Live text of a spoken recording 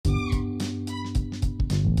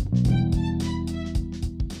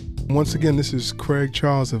Once again, this is Craig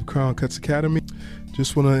Charles of Crown Cuts Academy.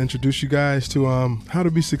 Just want to introduce you guys to how to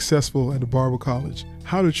be successful at the barber college,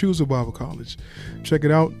 how to choose a barber college. Check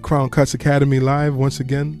it out, Crown Cuts Academy Live. Once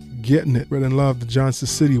again, getting it. Red and love the Johnson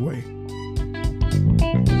City way.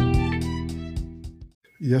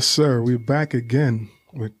 Yes, sir. We're back again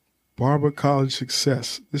with Barber College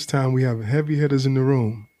Success. This time we have heavy hitters in the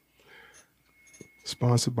room.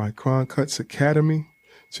 Sponsored by Crown Cuts Academy.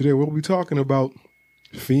 Today we'll be talking about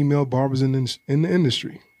female barbers in the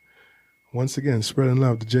industry. Once again, spreading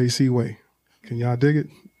love the JC way. Can y'all dig it?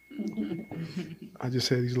 I just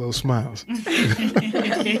had these little smiles.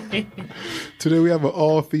 Today we have an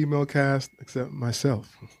all-female cast except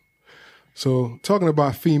myself. So talking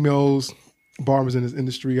about females, barbers in this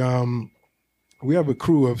industry, we have a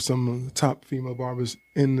crew of some of the top female barbers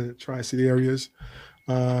in the Tri-City areas.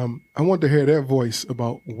 I want to hear their voice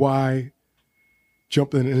about why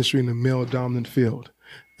jump in the industry in the male-dominant field.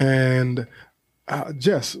 And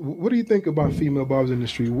Jess, what do you think about female barbers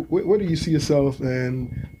industry? Where do you see yourself?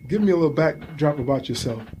 And give me a little backdrop about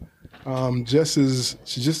yourself. Jess she's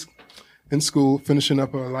just in school, finishing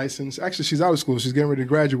up her license. Actually, she's out of school. She's getting ready to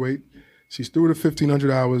graduate. She's through the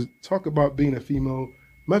 1,500 hours. Talk about being a female.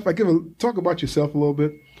 Matter of fact, talk about yourself a little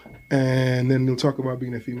bit, and then we'll talk about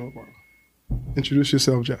being a female barber. Introduce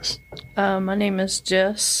yourself, Jess. My name is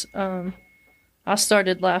Jess. I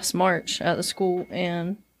started last March at the school,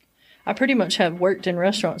 and I pretty much have worked in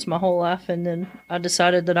restaurants my whole life, and then I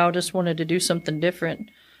decided that I just wanted to do something different.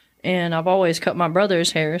 And I've always cut my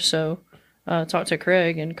brother's hair, so I talked to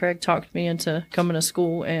Craig, and Craig talked me into coming to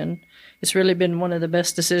school, and it's really been one of the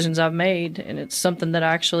best decisions I've made, and it's something that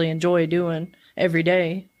I actually enjoy doing every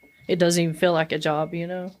day. It doesn't even feel like a job, you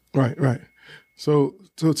know? Right. So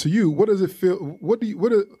to you, what does it feel?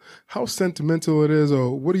 How sentimental it is,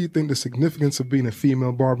 or what do you think the significance of being a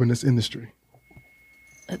female barber in this industry?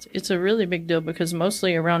 It's a really big deal because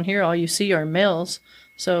mostly around here, all you see are males.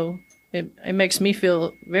 So it makes me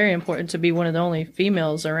feel very important to be one of the only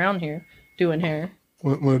females around here doing hair.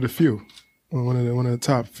 One of the few, one of the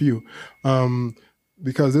top few.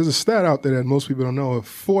 Because there's a stat out there that most people don't know of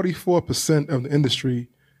 44% of the industry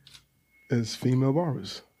is female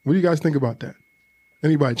barbers. What do you guys think about that?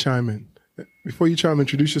 Anybody chime in? Before you chime in,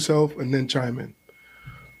 introduce yourself and then chime in.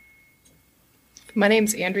 My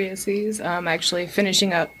name's Andrea Sees. I'm actually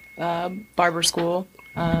finishing up barber school.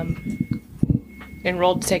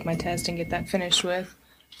 Enrolled to take my test and get that finished with.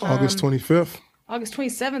 August 25th? August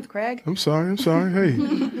 27th, Craig. I'm sorry. Hey,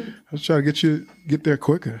 I was trying to get there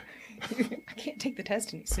quicker. I can't take the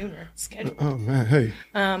test any sooner. It's scheduled. Oh, man, hey.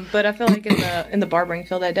 But I feel like in the barbering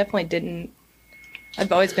field, I definitely didn't.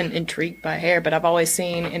 I've always been intrigued by hair, but I've always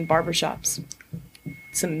seen in barbershops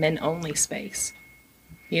some men-only space.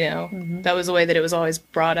 You know, That was the way that it was always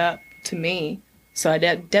brought up to me. So I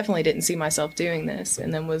definitely didn't see myself doing this,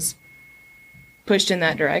 and then was pushed in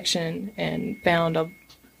that direction and found a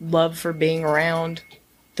love for being around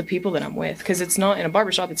the people that I'm with. Because it's not, in a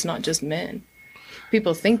barbershop, it's not just men.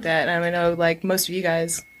 People think that. And I know, like, most of you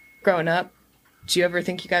guys growing up, did you ever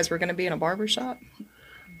think you guys were going to be in a barbershop?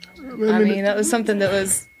 I mean, that was something that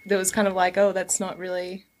was kind of like, oh, that's not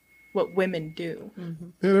really what women do. Mm-hmm.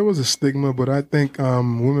 Yeah, there was a stigma, but I think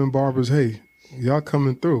women barbers, hey, y'all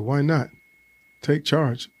coming through. Why not? Take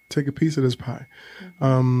charge. Take a piece of this pie.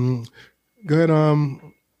 Go ahead,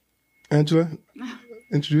 Angela.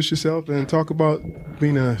 Introduce yourself and talk about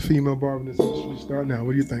being a female barber in this industry. Start now.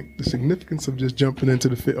 What do you think? The significance of just jumping into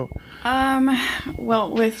the field?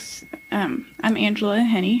 Well, I'm Angela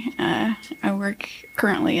Henney. I work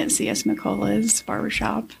currently at C.S. McCullough's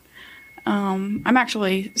barbershop. I'm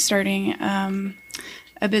actually starting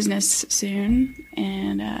a business soon,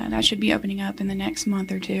 and that should be opening up in the next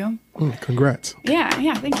month or two. Congrats.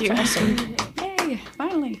 Yeah, thank you. Awesome. Yay,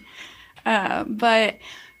 finally. But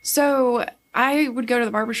so I would go to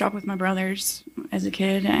the barbershop with my brothers as a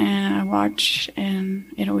kid, and I watched,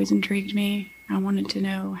 and it always intrigued me. I wanted to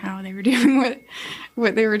know how they were doing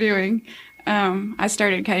what they were doing. I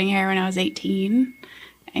started cutting hair when I was 18,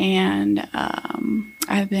 and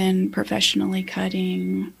I've been professionally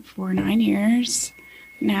cutting for 9 years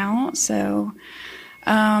now. So,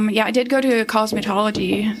 I did go to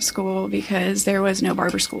cosmetology school because there was no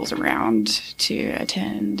barber schools around to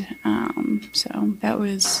attend. So that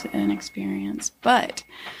was an experience. But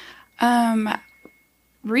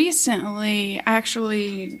recently, I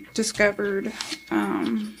actually discovered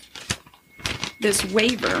this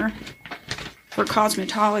waiver for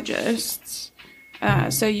cosmetologists.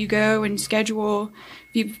 So you go and schedule.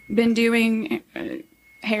 If you've been doing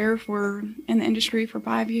hair in the industry for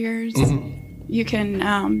 5 years, you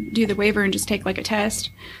can do the waiver and just take like a test.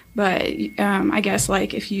 But I guess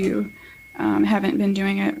like if you haven't been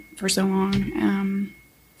doing it for so long,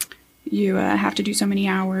 you have to do so many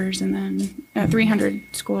hours, and then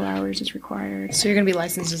 300 school hours is required. So you're going to be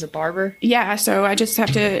licensed as a barber? Yeah, so I just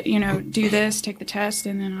have to, do this, take the test,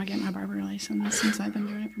 and then I'll get my barber license since I've been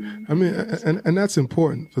doing it for now. I mean, and that's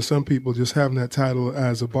important for some people, just having that title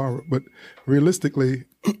as a barber. But realistically,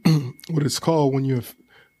 what it's called when you're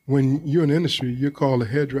in the industry, you're called a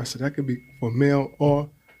hairdresser. That could be for male or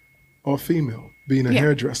female, being a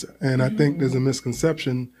hairdresser. And I think there's a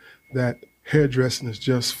misconception that hairdressing is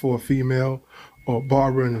just for female or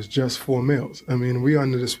barbering is just for males. I mean, we're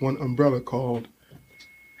under this one umbrella called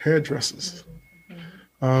hairdressers.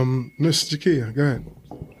 Miss Jakia, go ahead.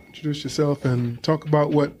 Introduce yourself and talk about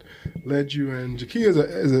what led you. And Jakia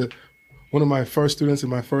is one of my first students in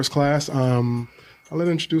my first class. I'll let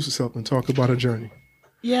her introduce herself and talk about her journey.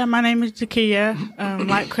 Yeah, my name is Jakia.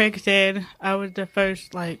 Like Craig said, I was the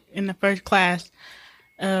first, in the first class.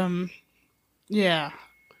 Yeah.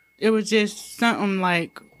 It was just something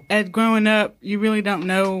as growing up, you really don't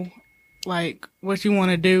know, what you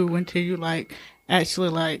want to do until you,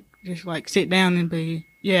 actually, just sit down and be,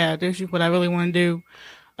 yeah, this is what I really want to do.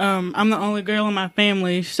 I'm the only girl in my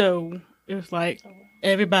family, so it was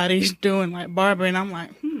everybody's doing, barbering. I'm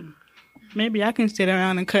like, maybe I can sit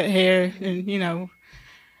around and cut hair and,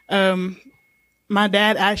 my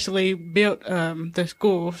dad actually built, the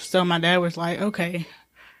school, so my dad was like, okay,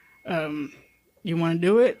 you want to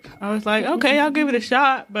do it? I was like, okay, I'll give it a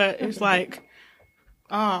shot. But it's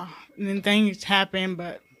and then things happen.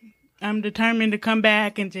 But I'm determined to come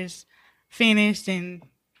back and just finish and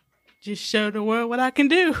just show the world what I can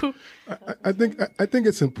do. I think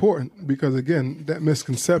it's important because, again, that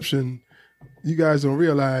misconception, you guys don't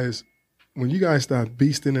realize when you guys start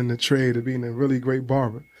beasting in the trade of being a really great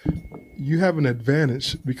barber, you have an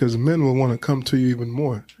advantage because men will want to come to you even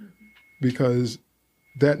more because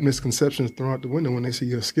that misconception is thrown out the window when they see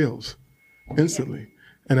your skills instantly.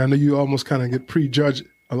 And I know you almost kind of get prejudged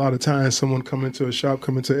a lot of times. Someone come into a shop,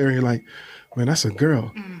 come into an area like, man, that's a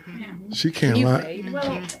girl. Mm-hmm. She can't lie. Fade?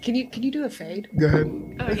 Well, can you do a fade? Go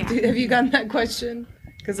ahead. Oh, yeah. Have you gotten that question?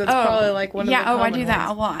 Because that's probably one of the common I do that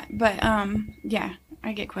ones. a lot. But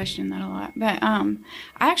I get questioned that a lot. But I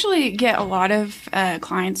actually get a lot of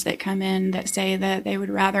clients that come in that say that they would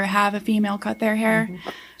rather have a female cut their hair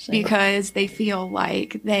because they feel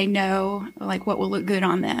like they know what will look good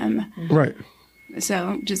on them. Right.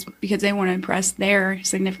 So just because they want to impress their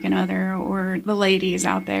significant other or the ladies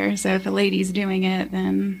out there. So if a lady's doing it,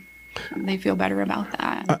 then they feel better about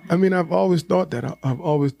that. I mean, I've always thought that. I've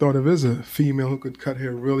always thought if there's a female who could cut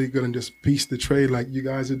hair really good and just piece the trade like you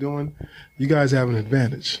guys are doing, you guys have an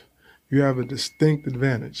advantage. You have a distinct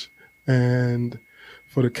advantage. And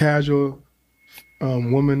for the casual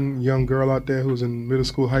woman, young girl out there who's in middle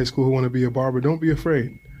school, high school, who want to be a barber, don't be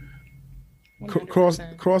afraid. Cross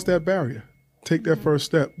that barrier. Take that first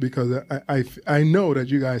step because I know that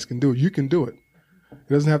you guys can do it. You can do it.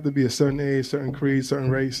 It doesn't have to be a certain age, certain creed,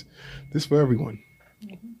 certain race. This is for everyone.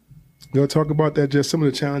 Mm-hmm. You know, talk about that, just some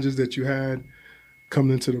of the challenges that you had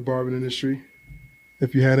coming into the barbering industry,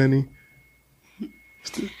 if you had any.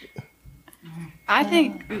 I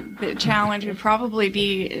think the challenge would probably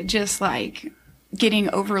be just getting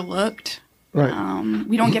overlooked. Right.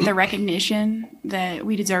 We don't get the recognition that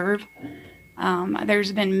we deserve.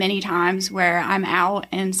 There's been many times where I'm out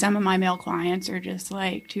and some of my male clients are just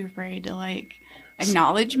too afraid to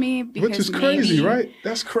acknowledge me because which is crazy, right?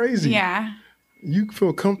 That's crazy. Yeah. You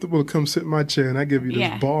feel comfortable to come sit in my chair and I give you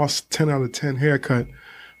this boss 10 out of 10 haircut.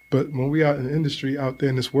 But when we out in the industry, out there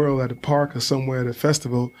in this world at a park or somewhere at a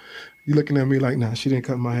festival, you looking at me like, nah, she didn't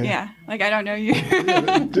cut my hair. Yeah, I don't know you.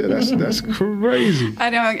 that's crazy. I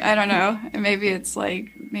don't know. Maybe it's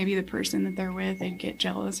maybe the person that they're with, they'd get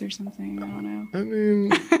jealous or something. I don't know. I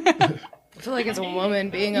mean, I feel like as a woman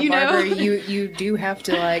being a barber, you do have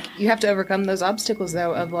to you have to overcome those obstacles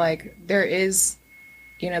though of there is,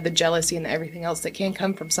 the jealousy and everything else that can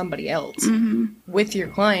come from somebody else with your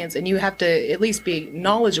clients, and you have to at least be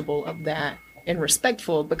knowledgeable of that and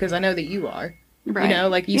respectful because I know that you are.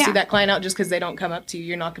 Right. You see that client out just because they don't come up to you,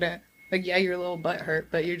 you're not gonna you're a little butt hurt,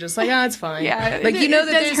 but you're just it's fine. Yeah, that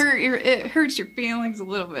does hurt. It hurts your feelings a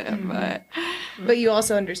little bit, but you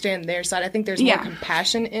also understand their side. I think there's more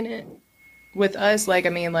compassion in it with us.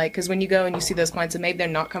 Because when you go and you see those clients and maybe they're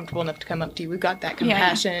not comfortable enough to come up to you, we've got that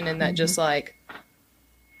compassion and that just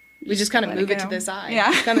we just kind of move it to the side.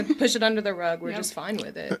 Yeah. Kind of push it under the rug. We're just fine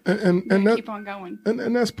with it. And that, keep on going.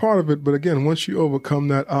 And that's part of it. But again, once you overcome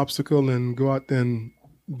that obstacle and go out there and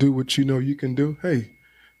do what you know you can do, hey,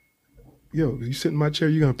 yo, you sit in my chair,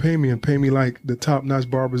 you're gonna pay me and pay me like the top notch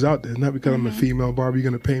barbers out there. Not because I'm a female barber, you're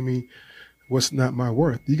gonna pay me what's not my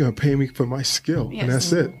worth. You're gonna pay me for my skill, Yes. and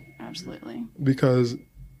that's it. Absolutely. Because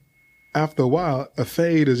after a while, a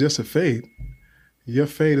fade is just a fade. Your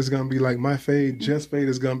fade is gonna be like my fade. Jess' fade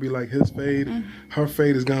is gonna be like his fade. Her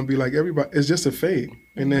fade is gonna be like everybody. It's just a fade,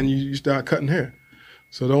 and then you start cutting hair.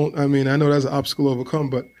 So I know that's an obstacle to overcome,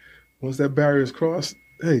 but once that barrier is crossed,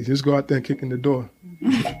 hey, just go out there and kick in the door.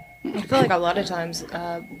 I feel like a lot of times,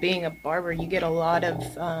 being a barber, you get a lot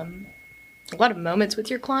of moments with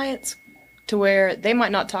your clients to where they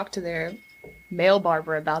might not talk to their male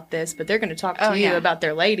barber about this, but they're going to talk to you about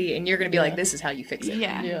their lady, and you're going to be like, "This is how you fix it."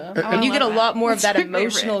 Yeah. Yeah. And you get a lot more of that That's my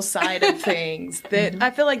emotional favorite. side of things. That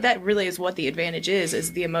I feel like that really is what the advantage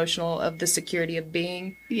is the emotional of the security of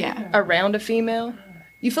being Yeah. around a female.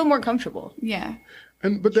 You feel more comfortable. Yeah.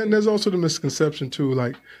 But then there's also the misconception too.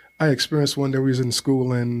 Like I experienced one day we was in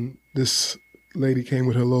school and this lady came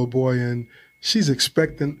with her little boy and she's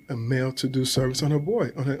expecting a male to do service on her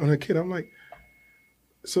boy, on her kid. I'm like,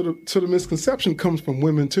 so the misconception comes from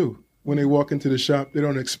women too. When they walk into the shop, they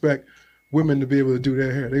don't expect women to be able to do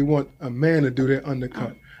their hair. They want a man to do their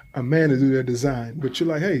undercut, a man to do their design. But you're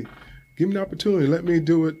like, hey, give me the opportunity. Let me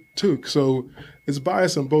do it too. So it's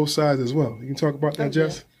bias on both sides as well. You can talk about that,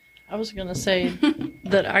 Jess? I was going to say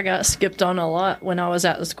that I got skipped on a lot when I was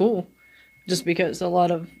at the school just because a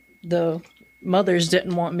lot of the mothers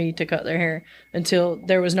didn't want me to cut their hair until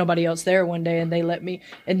there was nobody else there one day and they let me.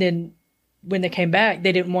 And then when they came back,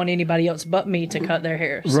 they didn't want anybody else but me to cut their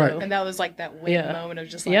hair. So, Right. And that was like that win Yeah. moment of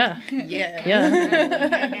just like, Yeah. yeah.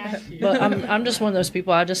 Yeah. But I'm just one of those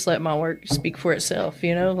people. I just let my work speak for itself,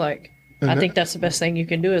 you know? Like, I think that's the best thing you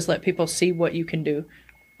can do is let people see what you can do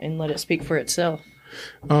and let it speak for itself.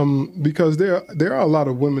 Because there are a lot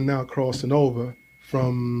of women now crossing over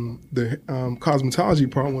from the cosmetology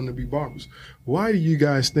part wanting to be barbers. Why do you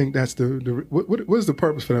guys think that's what is the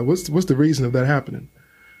purpose for that? What's the reason of that happening?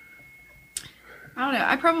 I don't know.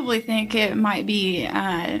 I probably think it might be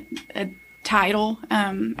a title.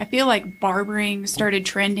 I feel like barbering started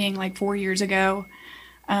trending like 4 years ago.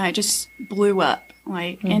 It just blew up,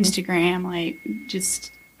 like Instagram, like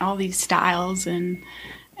just all these styles, and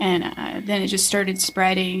then it just started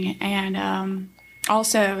spreading. And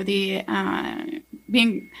also the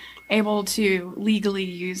being able to legally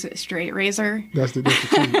use a straight razor. That's the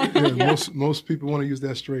key. Yeah, most people want to use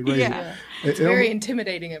that straight razor. Yeah. It's very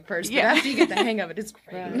intimidating at first, but after you get the hang of it, it's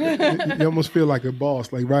great. You almost feel like a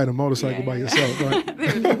boss, like riding a motorcycle by yourself,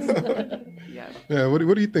 right? Yeah. Yeah. What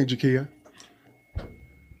do you think, Jakia?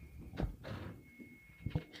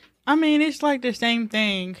 I mean, it's like the same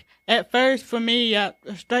thing. At first, for me, a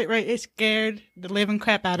straight razor, it scared the living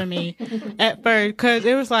crap out of me at first, because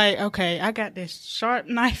it was like, okay, I got this sharp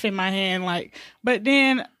knife in my hand, like, but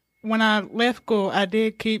then when I left school, I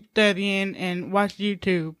did keep studying and watch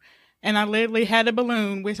YouTube. And I literally had a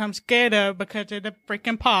balloon, which I'm scared of because of the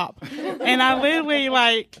freaking pop. And I literally,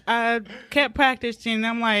 like, I kept practicing.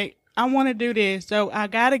 I'm like, I want to do this. So I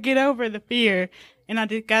got to get over the fear. And I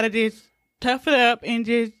just got to just tough it up and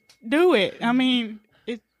just do it. I mean,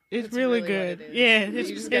 it's really good. what it is. Yeah, You it's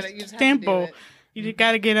just gotta- you just have to do simple. it. You just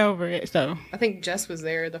got to get over it. So I think Jess was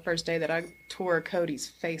there the first day that I tore Cody's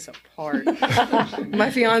face apart.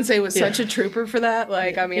 My fiance was such a trooper for that.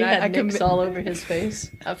 Like, I mean, He I had nicks commit. all over his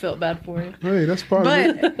face. I felt bad for him. Hey, that's part of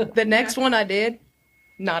it. But the next one I did,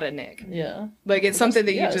 not a nick. Yeah. Like, it's something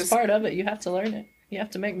that you It's just. part of it. You have to learn it. You have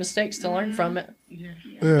to make mistakes to learn from it. Yeah,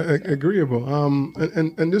 agreeable.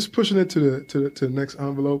 And just pushing it to the next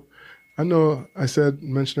envelope. I know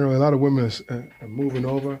mentioned earlier, a lot of women are moving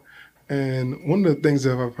over, and one of the things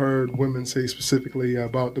that I've heard women say specifically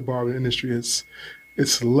about the barbering industry is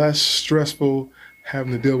it's less stressful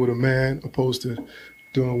having to deal with a man opposed to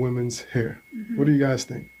doing women's hair. What do you guys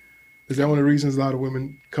think? Is that one of the reasons a lot of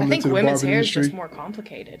women come I think into the women's barbering hair is industry? just more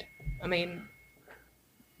complicated. I mean,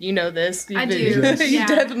 you know this. I do. You Yeah.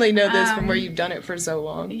 definitely know this from where you've done it for so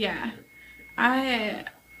long. Yeah.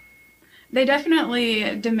 They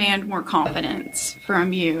definitely demand more confidence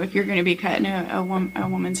from you. If you're going to be cutting a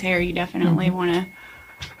woman's hair, you definitely want to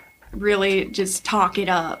really just talk it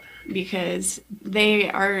up because they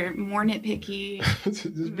are more nitpicky.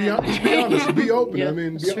 Just be honest. Be open. Yeah, I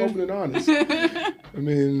mean, be that's true. open and honest. I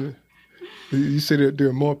mean, you say that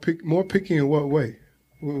they're more picky in what way?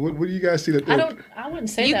 What do you guys see that they're... I wouldn't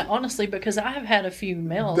say that honestly because I have had a few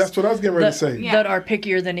males That's what I was getting ready to say. Yeah. that are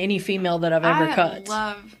pickier than any female that I've ever I cut.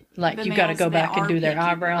 love Like the you got to males go that back and are do their picky.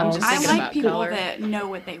 eyebrows. just I thinking like about people color. that know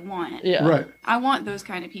what they want. Yeah. Right. I want those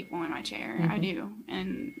kind of people in my chair. I do,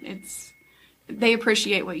 and they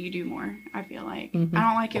appreciate what you do more. I feel like Mm-hmm. I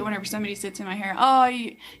don't like it whenever somebody sits in my hair. Oh,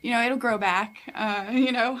 you know, it'll grow back.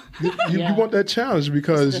 You know. You want that challenge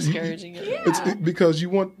because It's discouraging. because you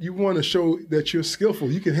want to show that you're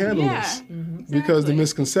skillful. You can handle this. Because the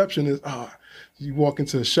misconception is, you walk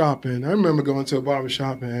into a shop, and I remember going to a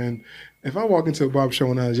barbershop, and if I walk into a barbershop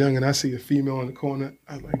when I was young and I see a female in the corner,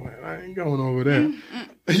 I was like, man, I ain't going over there.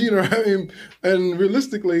 You know what I mean? And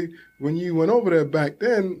realistically, when you went over there back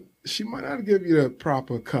then, she might not give you the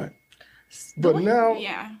proper cut. But now,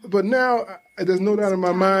 there's no doubt in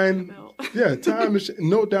my mind. Yeah, time is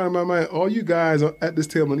no doubt in my mind. All you guys are at this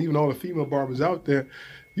table, and even all the female barbers out there,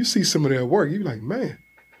 you see some of their work. You're like, man,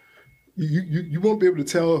 you won't be able to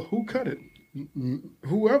tell who cut it.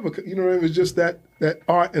 Whoever, you know, it was just that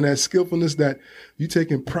art and that skillfulness that you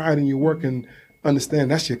taking pride in your work and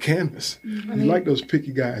understand that's your canvas. You like those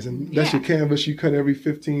picky guys, and that's your canvas you cut every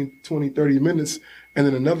 15, 20, 30 minutes, and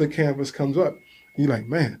then another canvas comes up. You're like,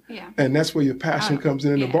 man. And that's where your passion comes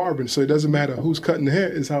in the barbering. So it doesn't matter who's cutting the hair,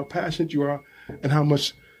 it's how passionate you are and how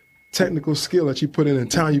much technical skill that you put in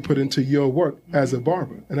and time you put into your work as a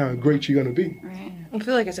barber and how great you're going to be. Right. I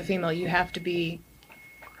feel like as a female, you have to be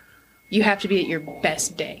at your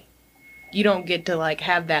best day. You don't get to like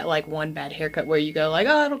have that like one bad haircut where you go like,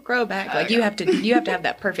 oh, it'll grow back. Like you have to have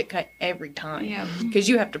that perfect cut every time. Yeah. Because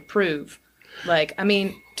you have to prove, like, I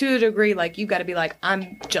mean, to a degree, like you got to be like,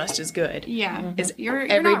 I'm just as good. Yeah. As You're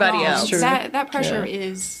everybody not wrong. else. That pressure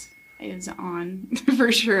is on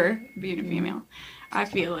for sure. Being a female, I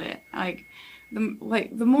feel it.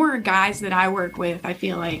 The more guys that I work with, I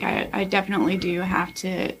feel like I definitely do have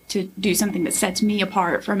to do something that sets me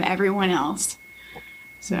apart from everyone else.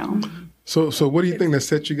 So what do you think that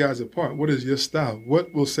sets you guys apart? What is your style?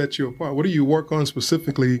 What will set you apart? What do you work on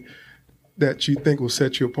specifically that you think will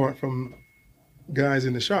set you apart from guys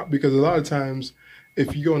in the shop? Because a lot of times,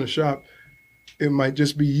 if you go in the shop, it might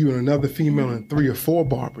just be you and another female and 3 or 4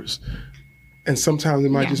 barbers. And sometimes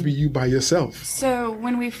it might just be you by yourself. So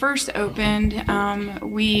when we first opened,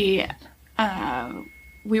 we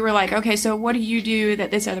were like, okay, so what do you do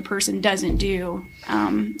that this other person doesn't do?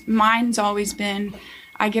 Mine's always been,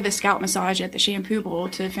 I give a scalp massage at the shampoo bowl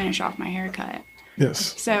to finish off my haircut.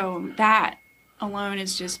 Yes. So that alone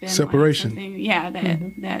has just been separation. Like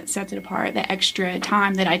that sets it apart. The extra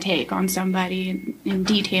time that I take on somebody and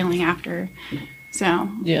detailing after. So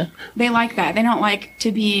they like that. They don't like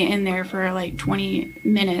to be in there for like 20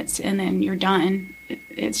 minutes and then you're done.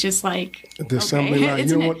 It's just like the assembly line.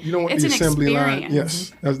 You don't want the assembly line.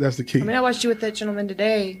 Yes, that's the key. I mean, I watched you with that gentleman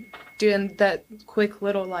today doing that quick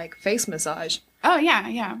little like face massage. Oh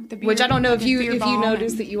yeah. Which I don't know if you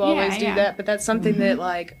notice that you always do that, but that's something that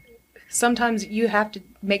like sometimes you have to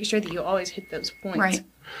make sure that you always hit those points. Right.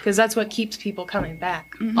 Because that's what keeps people coming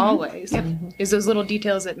back, always. Yep. Is those little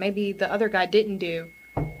details that maybe the other guy didn't do.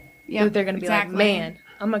 Yeah, they're going to be like, man,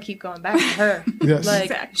 I'm going to keep going back to her. Yes.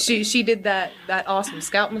 Like, she did that awesome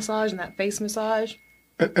scalp massage and that face massage.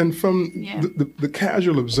 And from the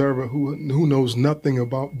casual observer who knows nothing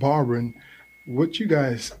about barbering, what you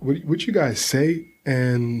guys say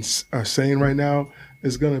and are saying right now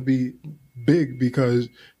is going to be big because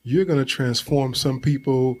you're going to transform some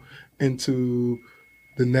people into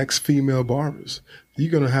the next female barbers.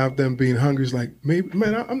 You're going to have them being hungry. It's like, maybe,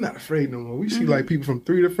 man, I'm not afraid no more. We see like people from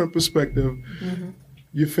 3 different perspectives.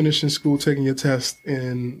 You're finishing school, taking your test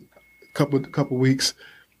in a couple weeks.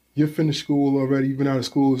 You're finished school already. You've been out of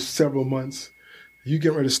school several months. You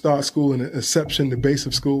get ready to start school in the inception, the base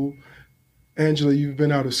of school. Angela, you've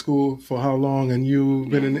been out of school for how long? And you've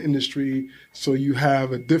been in the industry. So you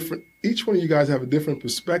have each one of you guys have a different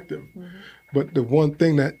perspective. But the one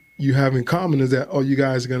thing that you have in common is that all you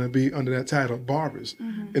guys are going to be under that title barbers.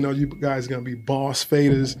 And all you guys are going to be boss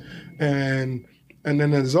faders. And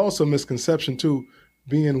then there's also a misconception too,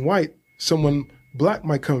 being white, someone black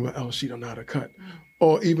might come out, oh, she don't know how to cut.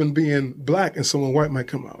 Or even being black and someone white might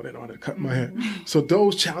come out, they don't know how to cut my hair. So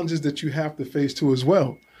those challenges that you have to face too as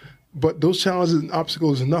well. But those challenges and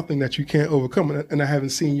obstacles are nothing that you can't overcome. And I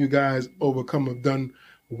haven't seen you guys overcome or done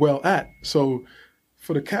well at. So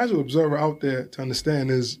for the casual observer out there to understand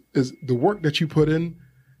is the work that you put in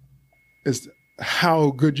is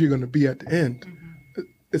how good you're going to be at the end.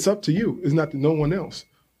 It's up to you. It's not to no one else.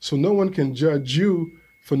 So no one can judge you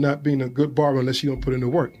for not being a good barber unless you don't put in the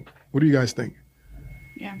work. What do you guys think?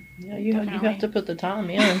 Yeah, you have to put the time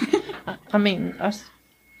in. I mean,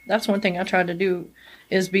 that's one thing I try to do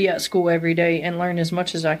is be at school every day and learn as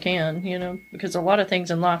much as I can, because a lot of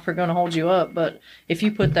things in life are going to hold you up. But if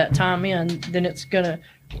you put that time in, then it's going to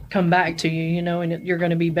come back to you, and you're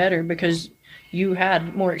going to be better because you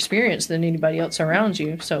had more experience than anybody else around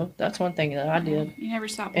you. So that's one thing that I did. You never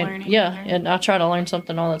stop And learning. yeah, either. and I try to learn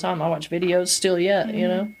something all the time. I watch videos still yet, you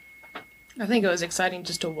know. I think it was exciting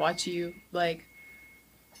just to watch you, like,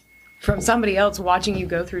 from somebody else watching you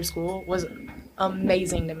go through school was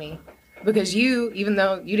amazing to me. Because you, even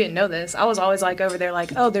though you didn't know this, I was always like over there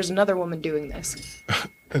like, oh, there's another woman doing this.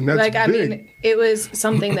 And that's Like, I big. mean, it was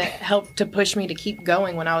something that helped to push me to keep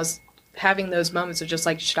going when I was having those moments of just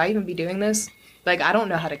like, should I even be doing this? Like, I don't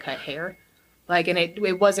know how to cut hair. Like, and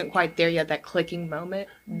it wasn't quite there yet, that clicking moment.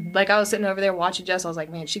 Like, I was sitting over there watching Jess. I was like,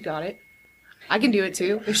 man, she got it. I can do it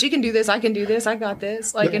too. If she can do this, I can do this. I got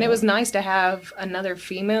this. Like, and it was nice to have another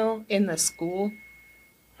female in the school,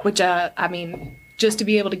 which, I mean, just to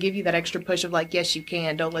be able to give you that extra push of like, yes, you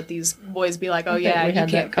can. Don't let these boys be like, oh, I think yeah, we you had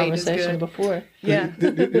can't that fade as conversation good. before. Yeah.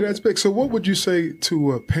 That's big. So what would you say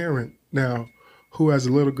to a parent now who has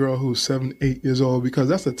a little girl who's 7, 8 years old? Because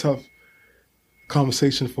that's a tough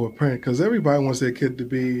conversation for a parent, because everybody wants their kid to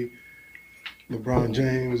be LeBron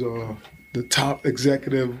James or the top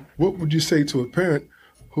executive. What would you say to a parent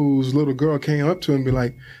whose little girl came up to him and be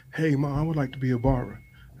like, hey, Mom, I would like to be a barber?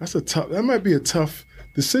 That might be a tough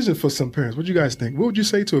decision for some parents. What do you guys think? What would you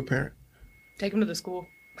say to a parent? Take them to the school.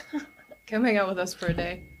 Come hang out with us for a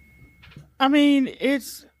day. I mean,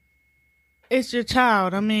 it's your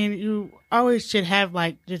child. I mean, you always should have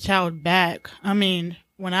like your child back. I mean,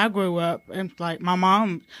 when I grew up, and like my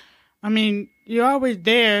mom, I mean, you're always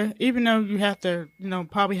there, even though you have to,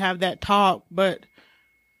 probably have that talk, but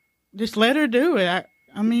just let her do it.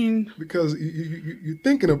 I mean, because you're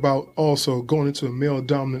thinking about also going into a male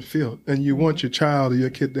dominant field, and you want your child or your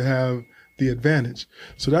kid to have the advantage.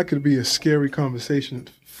 So that could be a scary conversation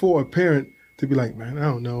for a parent to be like, man, I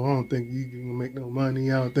don't know. I don't think you're gonna make no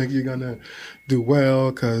money. I don't think you're gonna do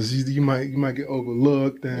well because you might get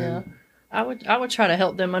overlooked. And Yeah. I would try to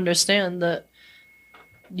help them understand that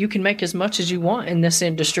you can make as much as you want in this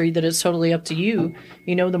industry, that it's totally up to you.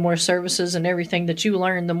 You know, the more services and everything that you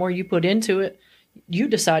learn, the more you put into it, you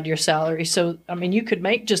decide your salary. So, I mean, you could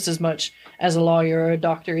make just as much as a lawyer or a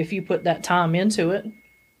doctor if you put that time into it.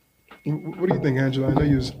 What do you think, Angela? I know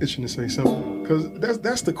you was itching to say something, because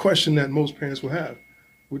that's the question that most parents will have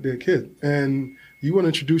with their kid. And you want to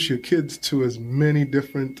introduce your kids to as many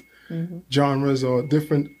different genres or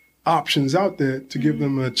different options out there to give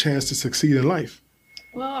them a chance to succeed in life.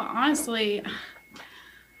 Well, honestly,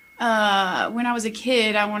 when I was a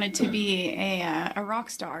kid, I wanted to be a rock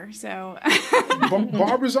star. So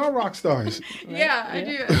Barbers are rock stars. yeah, I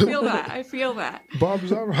do. I feel that.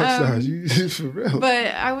 Barbers are rock stars. You for real.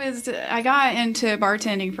 But I got into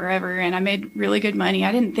bartending forever, and I made really good money.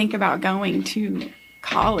 I didn't think about going to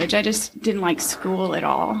college. I just didn't like school at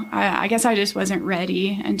all. I guess I just wasn't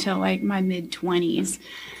ready until like my mid-20s.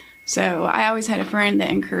 So I always had a friend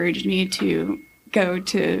that encouraged me to go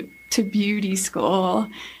to beauty school.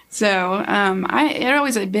 So it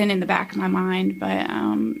always had been in the back of my mind, but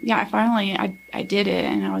yeah, I did it,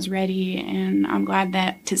 and I was ready, and I'm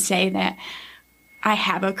glad to say that I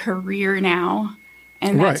have a career now,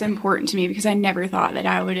 and that's important to me, because I never thought that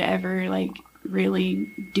I would ever like really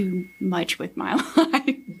do much with my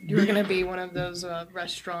life. You were going to be one of those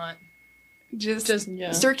restaurant. Just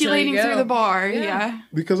Yeah. circulating There you through go. the bar, Yeah. yeah.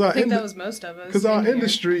 Because I think that was most of us. Because our in here.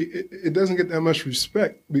 industry, it doesn't get that much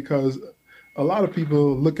respect, because a lot of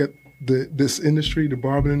people look at this industry, the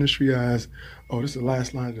barbering industry, as, oh, this is the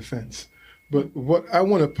last line of defense. But what I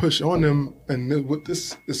want to push on them, and what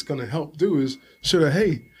this is going to help do, is show that,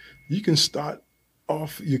 hey, you can start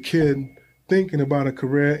off your kid thinking about a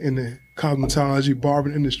career in the cosmetology,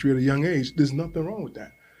 barbering industry at a young age. There's nothing wrong with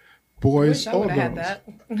that. I Boys wish I or would girls. have had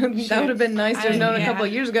that. That would have been nice to have known a couple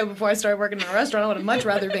of years ago before I started working in a restaurant. I would have much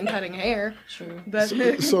rather been cutting hair. True. But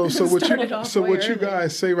So what started off way you early.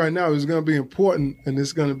 guys say right now is going to be important, and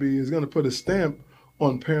it's going to put a stamp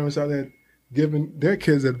on parents out there giving their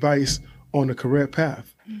kids advice on a career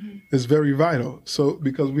path. It's very vital. So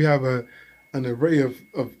because we have an array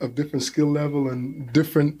of different skill level and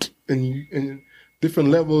different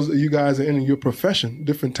levels that you guys are in your profession,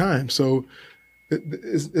 different times. So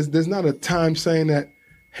there's not a time saying that,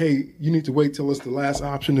 hey, you need to wait till it's the last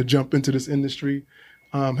option to jump into this industry.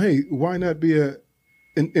 Hey, why not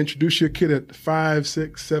introduce your kid at 5,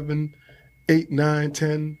 6, 7, 8, 9,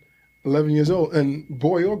 10, 11 years old, and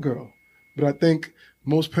boy or girl. But I think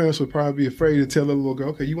most parents would probably be afraid to tell their little girl,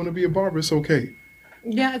 okay, you want to be a barber, it's okay.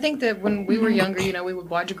 Yeah, I think that when we were younger, we would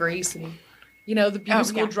watch Grease and, the beauty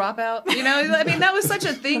school dropout. I mean, that was such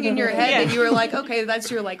a thing in your head that you were like, okay, that's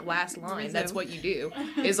your like last line. That's what you do.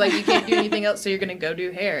 It's like you can't do anything else, so you're gonna go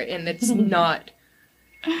do hair, and it's not.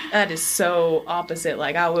 That is so opposite.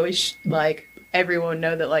 Like I wish, like everyone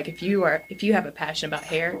know that like if you have a passion about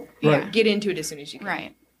hair, Right. get into it as soon as you can.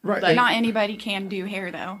 Right. Right. Like- Not anybody can do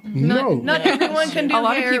hair though. No. Not everyone can do A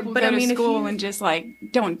lot hair, of people but go I mean, to if school you- and just like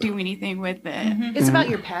don't do anything with it. it's about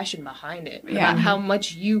your passion behind it, Yeah. about how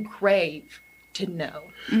much you crave to know.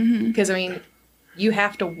 Mm-hmm. Because I mean, you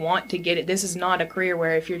have to want to get it. This is not a career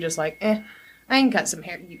where if you're just like, I can cut some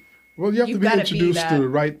hair. Well, you have You've to be gotta be introduced to that. the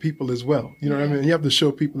right people as well. You know what I mean? You have to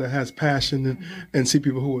show people that has passion and see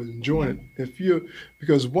people who are enjoying it.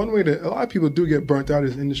 Because one way that a lot of people do get burnt out in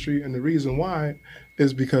this industry, and the reason why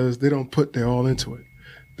is because they don't put their all into it.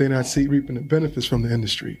 They're not reaping the benefits from the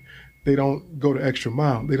industry. They don't go the extra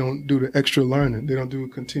mile. They don't do the extra learning. They don't do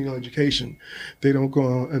continual education. They don't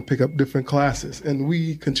go and pick up different classes. And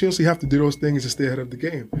we continuously have to do those things to stay ahead of the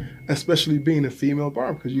game, especially being a female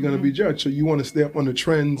barber, because you're going to be judged. So you want to stay up on the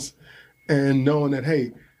trends and knowing that,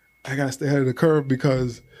 hey, I got to stay ahead of the curve,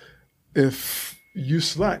 because if you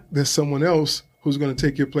slack, there's someone else who's going to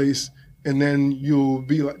take your place. And then you'll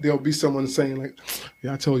be like, there'll be someone saying like,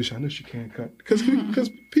 yeah, I told you, I know she can't cut. Because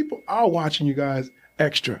people are watching you guys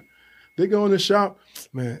extra. They go in the shop,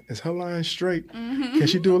 man, is her line straight? Can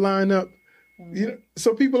she do a line up? You know,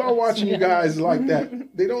 so people are watching you guys like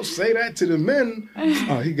that. They don't say that to the men.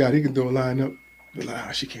 Oh, he can do a line up. They're like,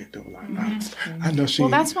 oh, she can't do a line up. I know she Well,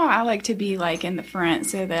 ain't. that's why I like to be like in the front,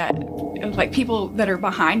 so that like people that are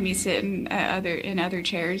behind me sitting in other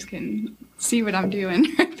chairs can see what I'm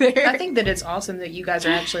doing right there. I think that it's awesome that you guys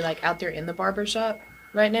are actually like out there in the barber shop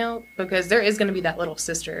right now, because there is going to be that little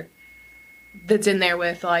sister that's in there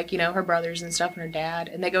with like, you know, her brothers and stuff and her dad,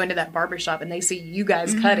 and they go into that barber shop and they see you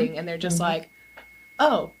guys cutting and they're just like,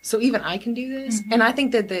 oh, so even I can do this? And I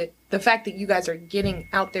think that the fact that you guys are getting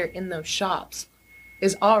out there in those shops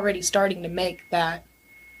is already starting to make that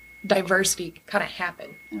diversity kind of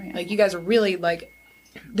happen. Oh, yeah. Like you guys are really like,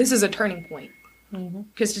 this is a turning point.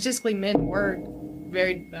 Because statistically men were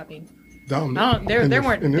very, I mean, dominant there in the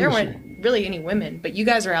weren't industry. really any women, but you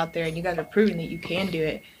guys are out there and you guys are proving that you can do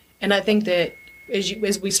it. And I think that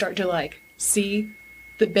as we start to like see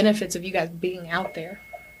the benefits of you guys being out there,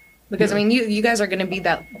 because I mean you guys are going to be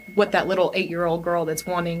what that little 8-year-old girl that's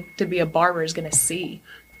wanting to be a barber is going to see,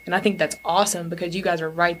 and I think that's awesome because you guys are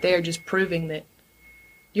right there just proving that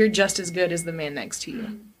you're just as good as the man next to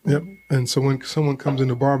you. Yep. And so when someone comes in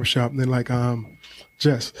the barbershop and they're like,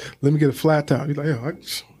 Jess, let me get a flat top. You're like,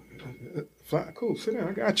 yo, flat, cool, sit down,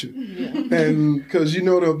 I got you. And because you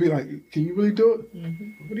know they'll be like, can you really do it?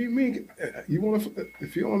 What do you mean? You want to?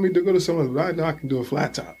 If you want me to go to someone, I know I can do a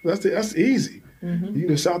flat top. That's easy. You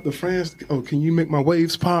know, South of France. Oh, can you make my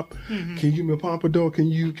waves pop? Can you give me a pompadour? Can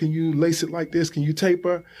you lace it like this? Can you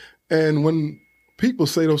taper? And when people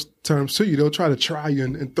say those terms to you, they'll try to try you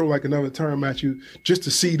and throw like another term at you just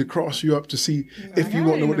to see, to cross you up to see if you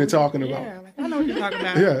won't know what they're talking about. Yeah, like, I know what you're talking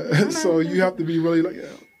about. Yeah. So you have to be really like,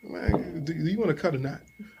 man, do you want to cut or not?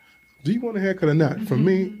 Do you want a haircut or not? For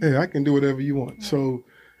me, hey, I can do whatever you want. So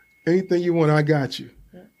anything you want, I got you.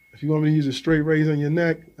 If you want me to use a straight razor on your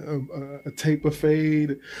neck, a taper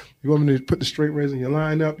fade, you want me to put the straight razor in your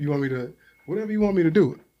line up, you want me to, whatever you want me to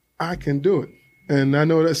do, I can do it. And I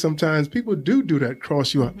know that sometimes people do that,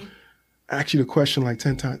 cross you up. Ask you the question like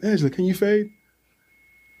 10 times, Angela, can you fade?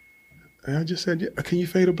 And I just said, yeah, can you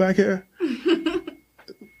fade a black hair?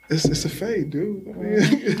 It's a fade, dude. I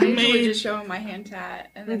mean, I usually just show them my hand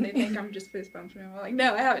tat, and then they think I'm just fist bumping them. I'm like,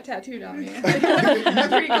 no, I have it tattooed on me. I'm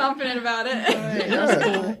pretty confident about it. That's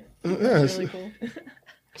cool. Yes. Really cool.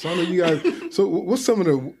 So I know you guys. So what's some of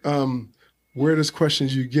the weirdest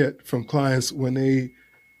questions you get from clients when they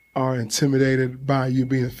are intimidated by you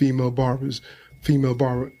being a female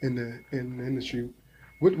barber in the industry?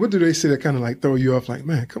 What do they say that kind of like throw you off? Like,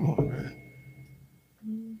 man, come on, man.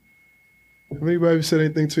 Have anybody said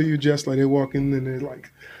anything to you, just like they walk in and they're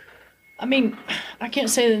like, I mean, I can't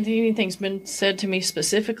say that anything's been said to me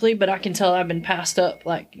specifically, but I can tell I've been passed up,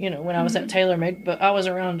 like, you know, when I was at TaylorMade, but I was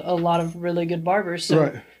around a lot of really good barbers. So,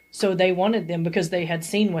 right. So they wanted them because they had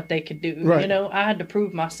seen what they could do. Right. You know, I had to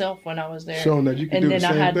prove myself when I was there. Showing that you can and do then the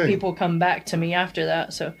I same had thing. people come back to me after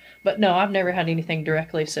that. So, but no, I've never had anything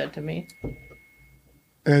directly said to me.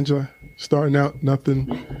 Angela, starting out,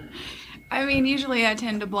 nothing? I mean, usually I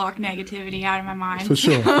tend to block negativity out of my mind. For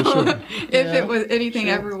sure, for sure. If Yeah, it was anything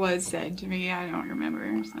ever was said to me, I don't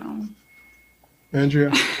remember. So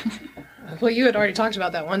Andrea? Well, you had already talked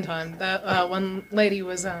about that one time. That one lady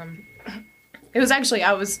was it was actually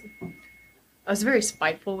I was very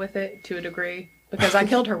spiteful with it to a degree because I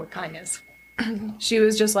killed her with kindness. She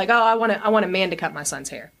was just like, "Oh, I want a man to cut my son's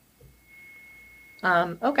hair."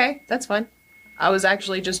 Okay, that's fine. I was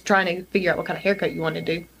actually just trying to figure out what kind of haircut you wanted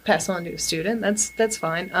to pass on to a student. That's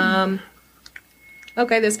fine.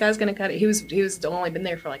 okay, this guy's gonna cut it. He was only been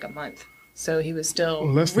there for like a month, so he was still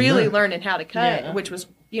Less than really that. learning how to cut, Yeah. which was,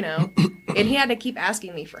 you know, and he had to keep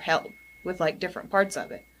asking me for help with like different parts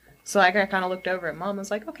of it. So like I kind of looked over at Mom and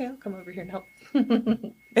was like, okay, I'll come over here and help.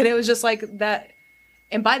 And it was just like that.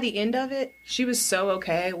 And by the end of it, she was so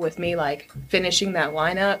okay with me like finishing that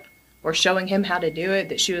lineup or showing him how to do it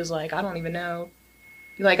that she was like, I don't even know.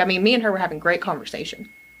 Like, I mean, me and her were having great conversation.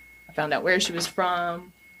 I found out where she was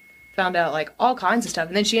from, found out like all kinds of stuff.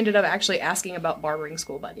 And then she ended up actually asking about barbering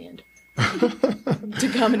school by the end to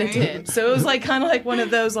come and attend. So it was like kind of like one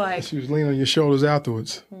of those like, She was leaning on your shoulders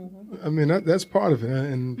afterwards. I mean, that's part of it.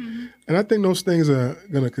 And I think those things are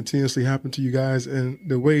going to continuously happen to you guys. And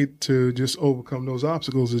the way to just overcome those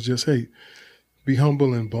obstacles is just, hey, be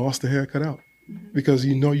humble and boss the haircut out. Because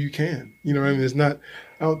you know you can. You know what I mean? It's not,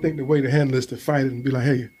 I don't think the way to handle it is to fight it and be like,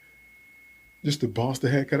 hey, just to boss the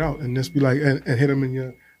haircut out and just be like, and hit them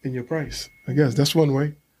in your price. I guess that's one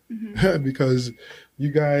way. Because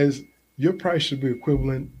you guys, your price should be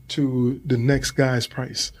equivalent to the next guy's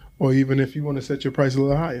price. Or even if you want to set your price a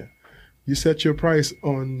little higher, you set your price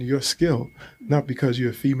on your skill, not because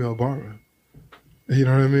you're a female barber. You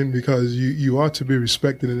know what I mean? Because you ought to be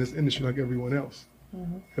respected in this industry like everyone else.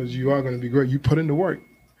 Because you are going to be great. You put in the work.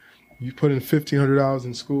 You put in $1,500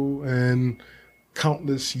 in school and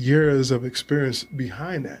countless years of experience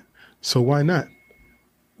behind that. So why not?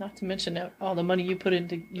 Not to mention all the money you put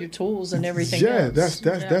into your tools and everything Yeah, else.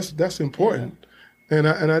 that's important. And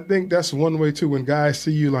I think that's one way too. When guys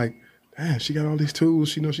see you like, damn, she got all these tools.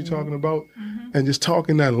 She knows she's talking about, and just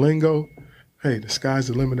talking that lingo. Hey, the sky's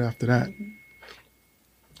the limit after that.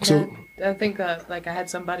 So I think like I had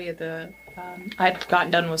somebody at the, I had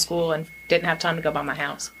gotten done with school and didn't have time to go by my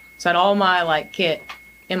house. So I had all my like kit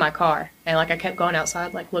in my car. And like I kept going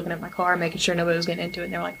outside, like looking at my car, making sure nobody was getting into it.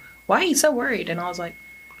 And they're like, why are you so worried? And I was like,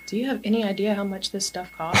 do you have any idea how much this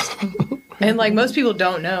stuff costs? And like most people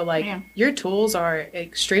don't know, like your tools are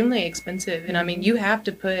extremely expensive. And I mean, you have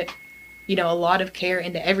to put, you know, a lot of care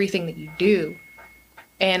into everything that you do.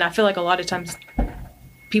 And I feel like a lot of times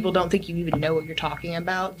people don't think you even know what you're talking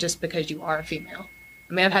about just because you are a female.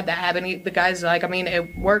 I mean, I've had that happen. The guys, like, I mean,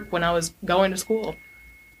 at work when I was going to school,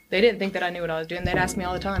 they didn't think that I knew what I was doing. They'd ask me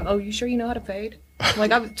all the time, oh, you sure you know how to fade?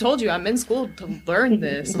 Like, I've told you, I'm in school to learn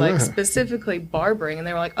this, like, specifically barbering. And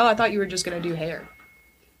they were like, oh, I thought you were just going to do hair.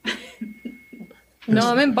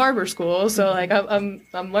 No, I'm in barber school, so, like, I'm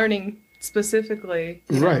learning specifically.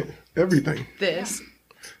 right, everything. This.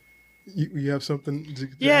 You have something to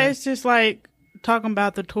Yeah, it's just like talking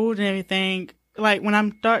about the tools and everything. Like when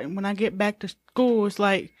I get back to school, it's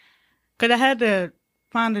like, cause I had to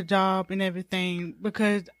find a job and everything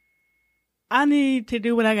because I need to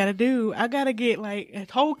do what I gotta do. I gotta get like a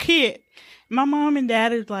whole kit. My mom and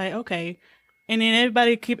dad is like, okay. And then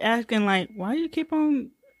everybody keep asking like, why you keep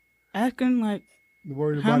on asking like,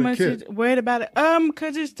 worried how about much a kid. is worried about it?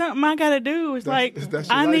 Cause it's something I gotta do. It's like, That's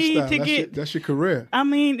your I need lifestyle. to get, That's your career. I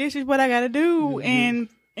mean, this is what I gotta do. And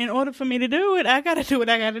in order for me to do it, I gotta do what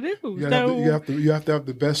I gotta do. You have to have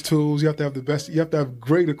the best tools. You have to have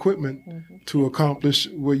great equipment to accomplish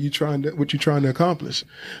what you're trying to accomplish.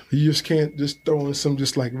 You just can't just throw in some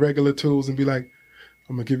just like regular tools and be like,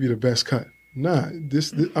 I'm gonna give you the best cut. Nah,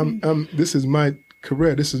 this is my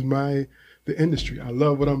career. This is the industry. I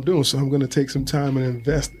love what I'm doing, so I'm gonna take some time and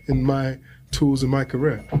invest in my tools and my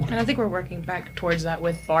career. And I think we're working back towards that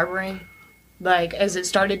with barbering. Like, as it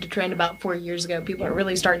started to trend about 4 years ago, people are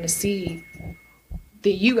really starting to see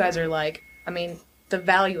that you guys are like, I mean, the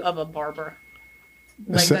value of a barber.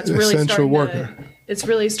 Like, that's really essential starting worker. it's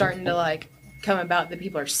really starting to, like, come about that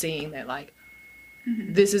people are seeing that, like,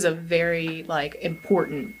 this is a very, like,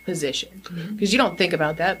 important position. Because you don't think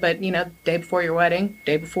about that, but, you know, day before your wedding,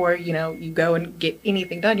 day before, you know, you go and get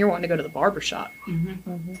anything done, you're wanting to go to the barber shop.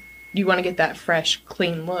 You want to get that fresh,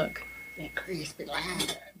 clean look. That crispy line.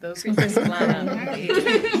 Those crispy line.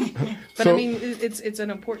 But So- I mean, it's an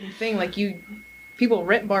important thing. Like people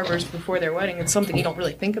rent barbers before their wedding. It's something you don't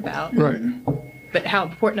really think about. Right. But how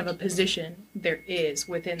important of a position there is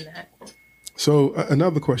within that. So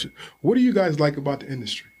another question: what do you guys like about the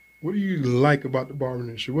industry? What do you like about the barbering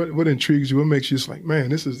industry? What intrigues you? What makes you just like, man,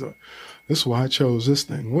 this is why I chose this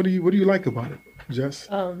thing. What do you like about it, Jess?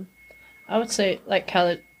 I would say like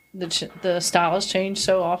how the styles change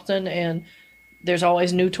so often, and there's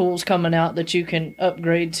always new tools coming out that you can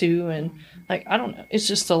upgrade to, and like I don't know, it's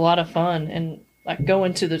just a lot of fun. And like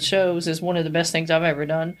going to the shows is one of the best things I've ever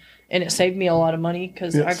done, and it saved me a lot of money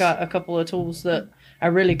because I got a couple of tools that I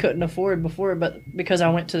really couldn't afford before, but because I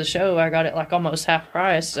went to the show, I got it like almost half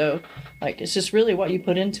price. So like it's just really what you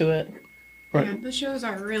put into it. Right. Yeah, the shows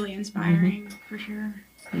are really inspiring for sure.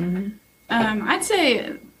 I'd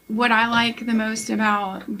say what I like the most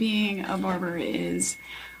about being a barber is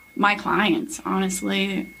my clients.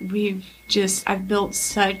 Honestly, I've built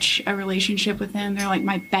such a relationship with them. They're like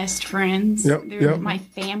my best friends. They're my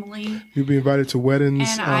family. You'll be invited to weddings,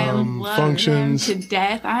 and I love functions. them to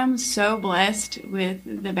death. I'm so blessed with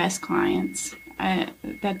the best clients.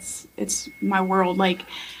 It's my world. Like,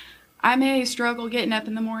 I may struggle getting up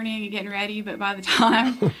in the morning and getting ready, but by the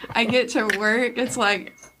time I get to work, it's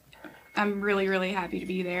like I'm really, really happy to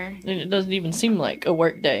be there. And it doesn't even seem like a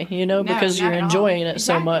work day, No, because you're enjoying it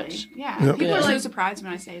so much. Yeah, Yep. people are so surprised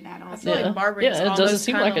when I say that. I Also, feel like barbering is it doesn't almost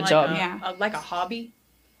seem kinda like a job. like a hobby.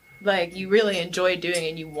 Like, you really enjoy doing it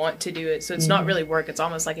and you want to do it. So it's not really work. It's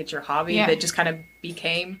almost like it's your hobby that just kind of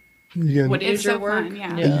became what is your work. Fun,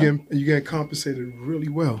 yeah. And you get compensated really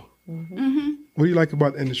well. What do you like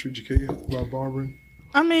about the industry, Jakia, about barbering?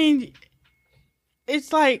 I mean,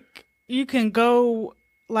 it's like you can go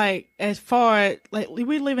like as far, like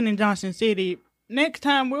we living in Johnson City. Next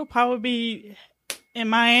time we'll probably be in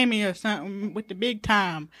Miami or something with the big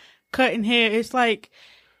time cutting hair. It's like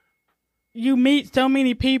you meet so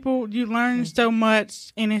many people, you learn so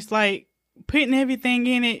much, and it's like putting everything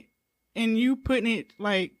in it and you putting it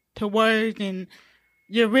like to words, and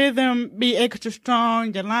your rhythm be extra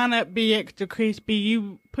strong, your lineup be extra crispy,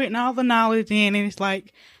 you putting all the knowledge in, and it's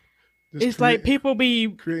like like people be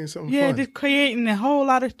creating something fun. just creating a whole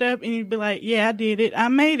lot of stuff, and you'd be like, yeah, I did it, I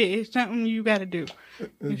made it. It's something you got to do.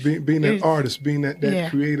 Being that artist, being that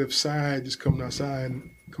creative side, just coming outside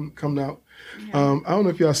and coming out. I don't know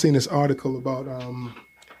if y'all seen this article about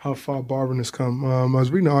how far barbering has come. I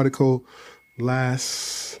was reading an article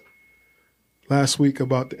last week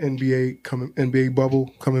about the NBA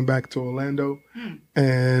bubble coming back to Orlando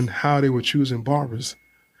and how they were choosing barbers.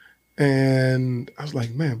 And I was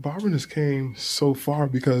like, man, barbering has came so far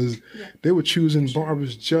because they were choosing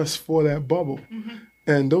barbers just for that bubble.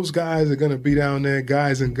 And those guys are going to be down there,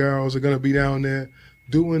 guys and girls are going to be down there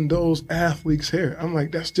doing those athletes' hair. I'm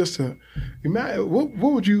like, that's just imagine, what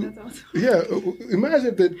would you, imagine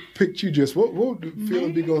if they picked you just, what would the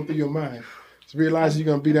feeling be going through your mind? Just realize you're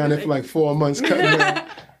going to be down there for like 4 months cutting hair.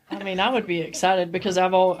 I mean, I would be excited because I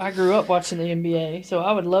grew up watching the NBA, so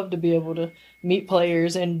I would love to be able to meet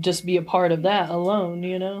players and just be a part of that alone,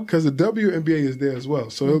 Because the WNBA is there as well,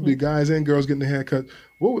 so it'll be guys and girls getting their haircut.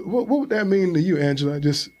 What would that mean to you, Angela?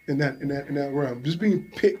 Just in that realm, just being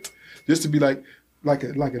picked, just to be like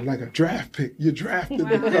a draft pick. You're drafted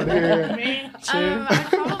to cut hair. Me too. I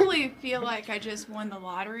probably feel like I just won the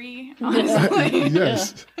lottery. Honestly,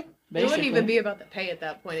 yes. It wouldn't even be about the pay at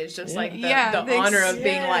that point. It's just like the honor of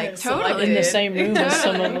being like totally in the same room as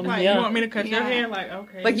some of them. Like, you want me to cut your hair? Like,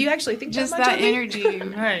 okay. Like, you actually think just that energy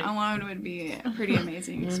alone would be a pretty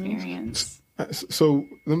amazing experience. So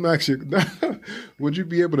let me ask you: would you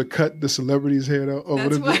be able to cut the celebrities' hair though? Or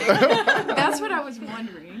That's what I was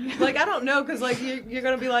wondering. Like, I don't know, because like you're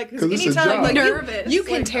gonna be like, because anytime like nervous, you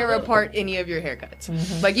can tear apart any of your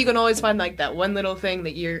haircuts. Like, you can always find like that one little thing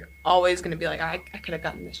that you're always gonna be like, I could have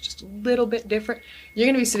gotten this just a little bit different. You're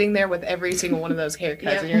gonna be sitting there with every single one of those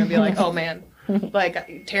haircuts, and you're gonna be like, oh man,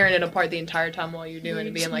 like tearing it apart the entire time while you're doing it,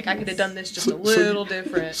 and being like, I could have done this just a little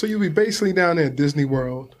different. So you'll be basically down there at Disney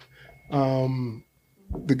World.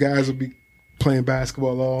 The guys will be playing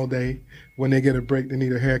basketball all day. When they get a break, they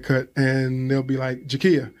need a haircut, and they'll be like,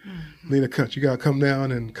 Jakia, need a cut. You gotta come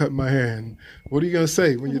down and cut my hair. And what are you gonna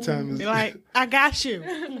say when your time is? Be like, I got you.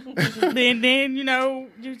 then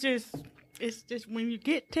it's just when you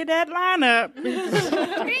get to that lineup,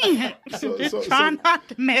 try not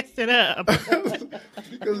to mess it up.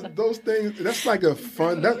 Because those things, that's like a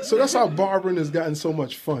fun. So that's how barbering has gotten so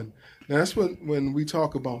much fun. Now that's when we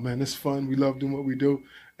talk about, man, it's fun. We love doing what we do.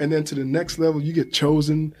 And then to the next level, you get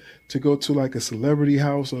chosen to go to like a celebrity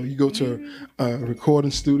house, or you go to a recording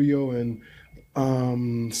studio, and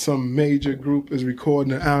some major group is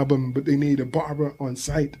recording an album, but they need a barber on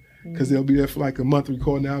site because they'll be there for like a month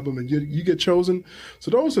recording an album, and you get chosen. So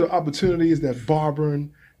those are the opportunities that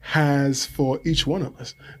barbering has for each one of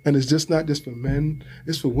us. And it's just not just for men,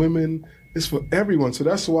 it's for women, it's for everyone. So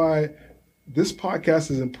that's why this podcast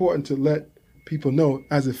is important, to let people know,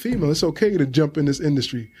 as a female, it's okay to jump in this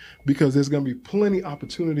industry because there's going to be plenty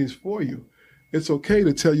opportunities for you. It's okay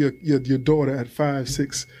to tell your daughter at 5,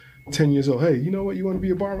 6, 10 years old, hey, you know what, you want to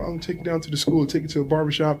be a barber? I'm going to take you down to the school, take you to a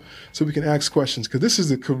barbershop so we can ask questions. Because this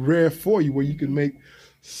is a career for you where you can make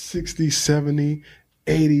 $60, $70,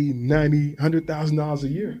 $80, $90, $100,000 a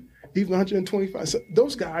year, even $125,000. So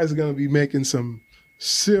those guys are going to be making some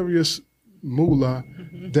serious moolah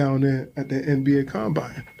down there at the NBA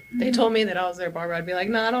Combine. They told me that I was their barber. I'd be like,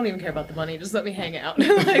 no, I don't even care about the money. Just let me hang out.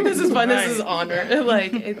 Like, this is fun. This is honor.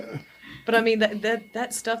 Like, But I mean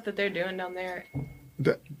that stuff that they're doing down there.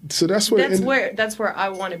 So that's where I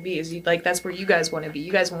want to be. That's where you guys want to be.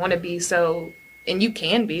 You guys want to be so, and you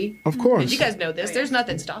can be. Of course. And you guys know this. There's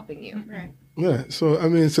nothing stopping you. Right. Yeah. So I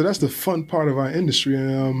mean, so that's the fun part of our industry,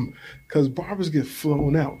 because barbers get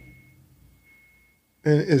flown out.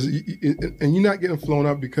 And you're not getting flown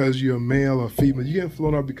out because you're male or female. You're getting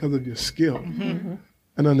flown out because of your skill. Mm-hmm.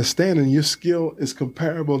 And understanding your skill is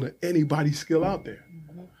comparable to anybody's skill out there.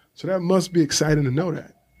 Mm-hmm. So that must be exciting to know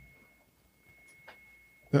that.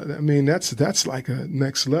 I mean, that's like a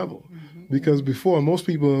next level. Mm-hmm. Because before, most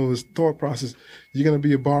people, it was thought process, you're going to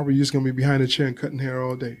be a barber, you're just going to be behind a chair and cutting hair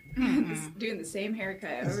all day. Doing the same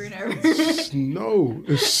haircut over and over. No,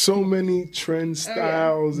 there's so many trend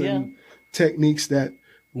styles and techniques that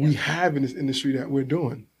we have in this industry that we're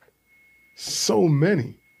doing. So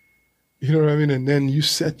many. You know what I mean? And then you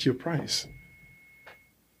set your price.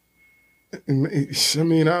 I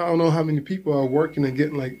mean, I don't know how many people are working and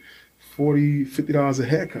getting like $40, $50 a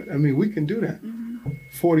haircut. I mean, we can do that.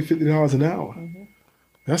 $40, $50 an hour. Mm-hmm.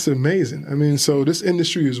 That's amazing. I mean, so this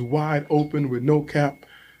industry is wide open with no cap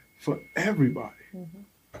for everybody.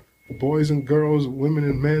 Mm-hmm. Boys and girls, women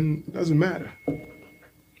and men, it doesn't matter.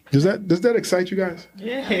 Does that excite you guys?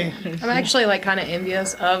 Yeah. I'm actually like kind of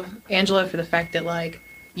envious of Angela for the fact that like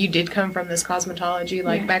you did come from this cosmetology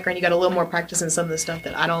background. You got a little more practice in some of the stuff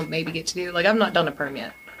that I don't maybe get to do. Like I've not done a perm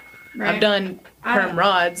yet. Right. I've done perm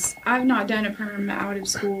rods. I've not done a perm out of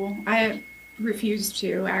school. I refused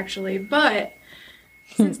to actually, but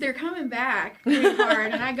since they're coming back pretty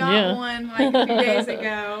hard, and I got one like a few days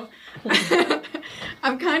ago,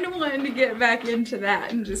 I'm kind of wanting to get back into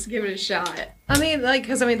that and just give it a shot. I mean,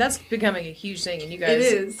 that's becoming a huge thing, and you guys, it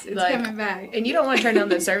is. It's coming back, and you don't want to turn down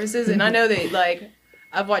those services. And I know that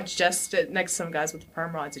I've watched Jess sit next to some guys with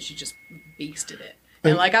perm rods, and she just beasted it.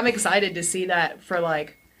 And I'm excited to see that for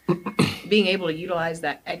being able to utilize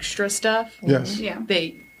that extra stuff. Yes. Yeah.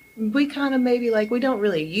 We kind of maybe we don't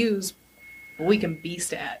really use, but we can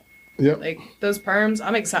beast at. Yep. Like those perms,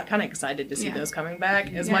 I'm kind of excited to see those coming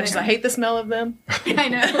back. As much as I hate the smell of them. I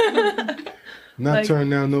know. Not turn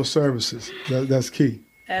down no services. That's key.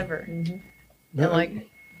 Ever. Mm-hmm. And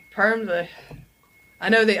perms, I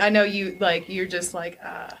know you you're just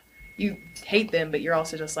you hate them, but you're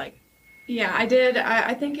also just Yeah, I did.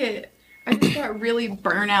 I think I just got really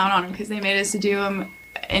burnt out on them because they made us to do them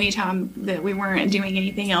anytime that we weren't doing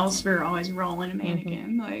anything else. We were always rolling a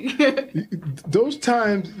mannequin. Those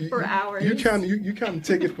times for hours. You kind of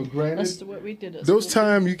take it for granted. That's what we did. Those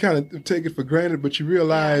times you kind of take it for granted, but you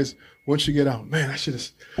realize once you get out, man, I should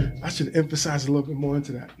have emphasized a little bit more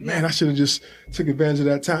into that. Man, I should have just took advantage of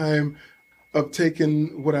that time of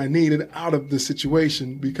taking what I needed out of the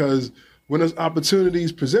situation, because when those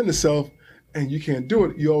opportunities present itself and you can't do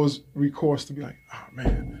it, you always recourse to be like, oh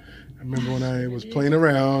man, I remember when I was playing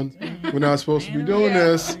around when I was supposed to be doing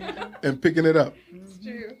this and picking it up. It's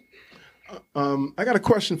true. I got a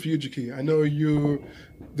question for you, Jakia. I know you're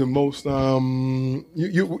the most,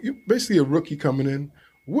 you're basically a rookie coming in.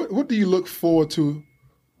 What do you look forward to?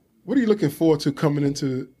 What are you looking forward to coming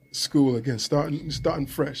into school again, starting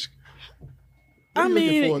fresh? I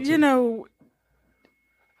mean,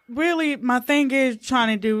 really, my thing is trying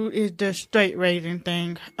to do is the straight raising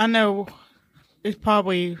thing. I know it's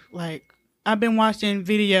probably I've been watching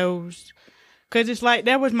videos because it's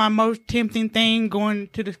that was my most tempting thing going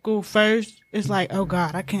to the school first. It's oh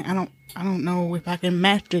God, I don't know if I can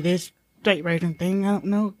master this straight raising thing. I don't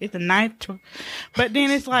know. It's a knife. But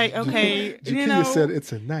then it's okay, Jakia said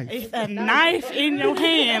it's a knife. It's a knife in your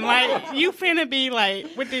hand. You finna be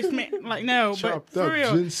with this man. No, chopped but for up,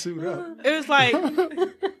 real. gin suit up. It was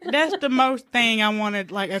that's the most thing I want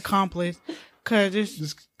to accomplish. Cause it's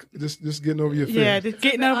just getting over your fear. Yeah, just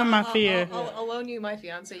getting over my fear. I'll loan you my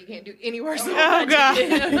fiance. You can't do any worse than oh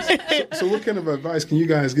God. So what kind of advice can you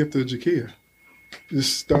guys give to Jakia?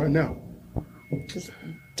 Just starting out.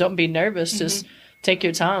 Don't be nervous. Just take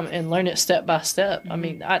your time and learn it step by step. I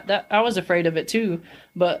mean, I was afraid of it too,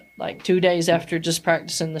 but 2 days after just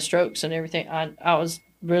practicing the strokes and everything, I was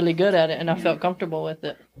really good at it and I felt comfortable with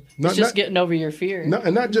it. It's just getting over your fear.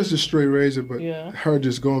 And not just a straight razor, but her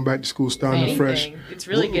just going back to school, starting fresh. It's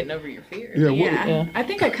really getting over your fear. Yeah. I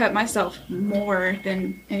think I cut myself more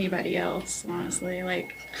than anybody else, honestly.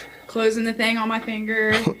 Closing the thing on my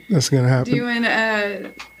finger. That's going to happen. Doing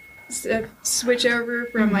a switch over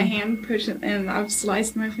from my hand pushing, and I've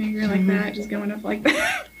sliced my finger like that, just going up like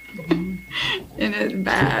that. And it's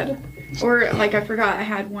bad. Or I forgot I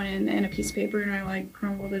had one in a piece of paper and I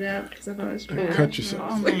crumbled it up because I thought it was bad. Cut yourself.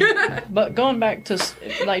 Oh my God. But going back to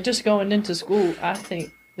just going into school, I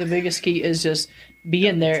think The biggest key is just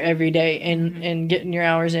being there every day and getting your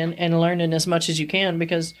hours in and learning as much as you can,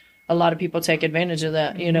 because a lot of people take advantage of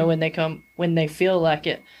that, you know, when they feel like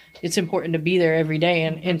it. It's important to be there every day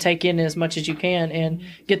and take in as much as you can and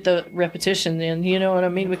get the repetition in, you know what I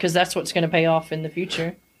mean? Because that's what's going to pay off in the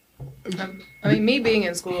future. I mean, me being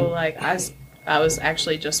in school, like, I was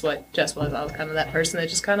actually just what Jess was. I was kind of that person that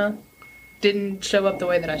just kind of didn't show up the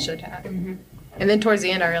way that I should have. And then towards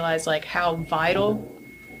the end, I realized, like, how vital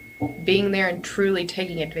being there and truly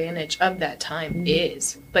taking advantage of that time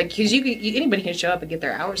is. Like, because anybody can show up and get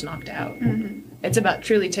their hours knocked out. It's about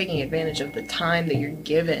truly taking advantage of the time that you're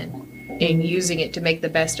given and using it to make the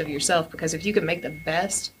best of yourself. Because if you can make the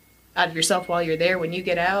best out of yourself while you're there, when you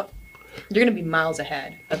get out, you're going to be miles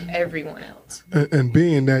ahead of everyone else. And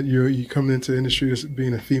being that you coming into the industry as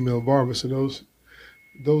being a female barber, so those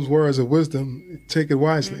words of wisdom, take it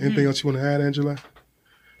wisely. Anything else you want to add, Angela?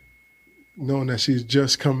 Knowing that she's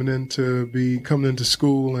just coming into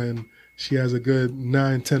school and she has a good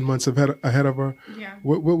 9-10 months ahead of her. Yeah.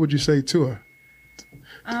 What would you say to her to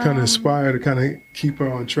kind of inspire, to kind of keep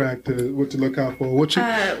her on track, to what to look out for?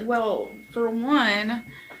 Well, for one,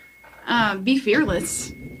 be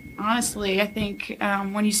fearless. Honestly, I think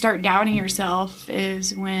when you start doubting yourself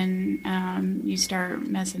is when you start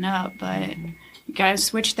messing up. But you gotta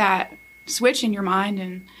switch in your mind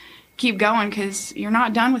and keep going, because you're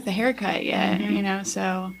not done with the haircut yet, you know,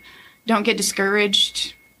 so don't get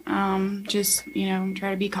discouraged. Just, you know, try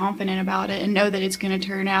to be confident about it and know that it's going to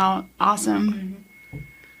turn out awesome.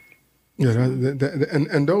 Yeah,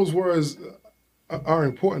 and those words are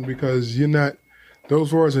important, because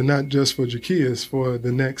those words are not just for Jakia, it's for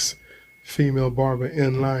the next female barber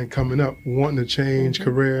in line coming up, wanting to change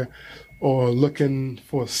career or looking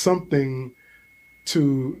for something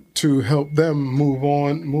to help them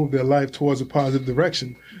move their life towards a positive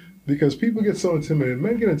direction. Because people get so intimidated.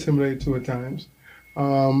 Men get intimidated too at times.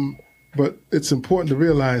 But it's important to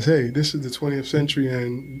realize, hey, this is the 20th century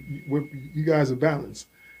and you guys are balanced.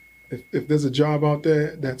 If there's a job out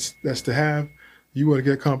there that's to have, you want to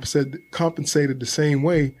get compensated the same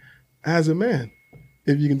way as a man,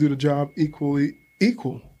 if you can do the job equal.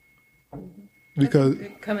 Because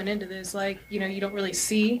coming into this, like, you know, you don't really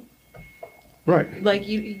see. Right. Like,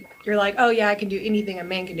 you're like, oh, yeah, I can do anything a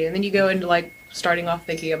man can do. And then you go into, like, starting off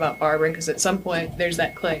thinking about barbering, because at some point there's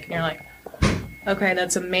that click. And you're like, okay,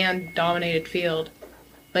 that's a man-dominated field.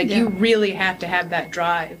 Like, you really have to have that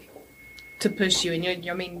drive to push you. And,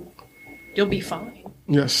 you'll be fine.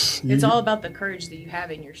 Yes. It's all about the courage that you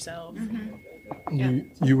have in yourself.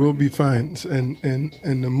 You will be fine. And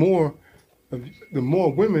the more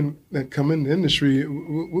women that come in the industry,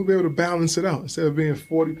 we'll be able to balance it out. Instead of being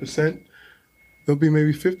 40%, it'll be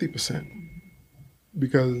maybe 50%,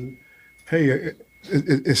 because, hey,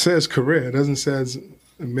 it says career. It doesn't say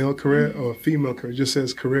a male career or a female career. It just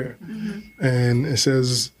says career. And it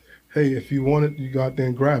says, hey, if you want it, you go out there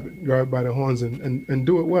and grab it by the horns and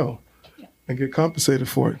do it well and get compensated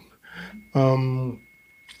for it. I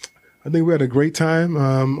think we had a great time.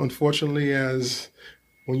 Unfortunately, as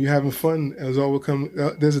when you're having fun,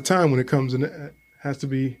 there's a time when it comes and it has to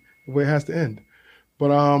be the way it has to end. But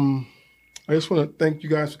I just want to thank you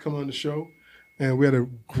guys for coming on the show. And we had a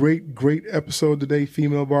great episode today,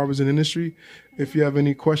 Female Barbers in Industry. If you have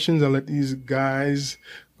any questions, I'll let these guys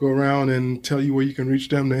go around and tell you where you can reach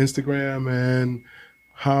them, the Instagram, and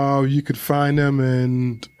how you could find them,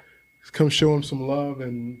 and come show them some love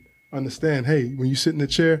and understand, hey, when you sit in that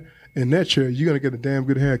chair, you're going to get a damn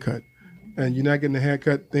good haircut. And you're not getting a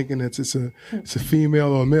haircut thinking it's a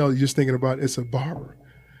female or a male. You're just thinking about it's a barber.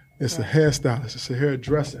 It's a hairstylist. It's a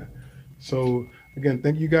hairdresser. So, again,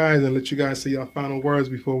 thank you guys, and let you guys say your final words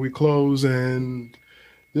before we close, and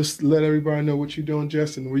just let everybody know what you're doing,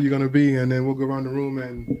 Jess, and where you're going to be, and then we'll go around the room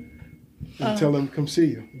and tell them come see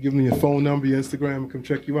you. Give them your phone number, your Instagram, and come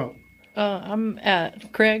check you out. I'm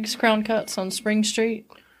at Craig's Crown Cuts on Spring Street.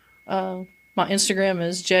 My Instagram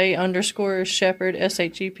is J_Shepherd, SHEPARD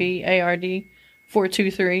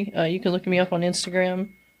 423. You can look me up on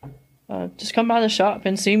Instagram. Just come by the shop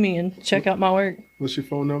and see me and check out my work. What's your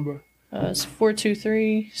phone number? It's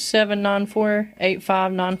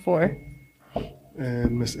 423-794-8594.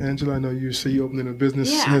 And Miss Angela, I know you say you're opening a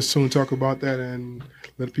business here soon. Talk about that and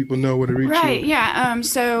let people know where to reach you. Right, yeah.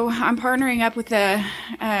 So I'm partnering up with a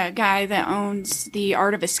guy that owns the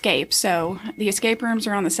Art of Escape. So the escape rooms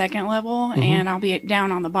are on the second level, and I'll be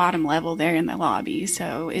down on the bottom level there in the lobby.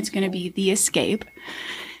 So it's going to be The Escape.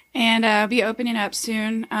 And I'll be opening up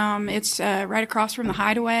soon. It's right across from the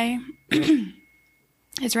Hideaway.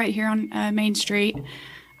 It's right here on Main Street.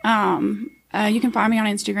 You can find me on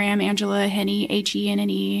Instagram, Angela Henne,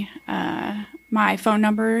 HENNE. My phone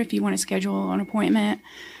number, if you want to schedule an appointment,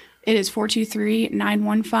 it is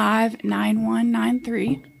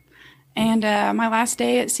 423-915-9193. And my last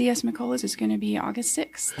day at CS McCullough's is going to be August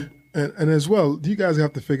 6th. And as well, you guys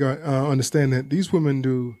have to figure out, understand that these women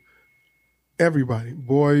do everybody,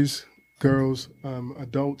 boys, girls,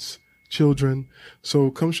 adults, children.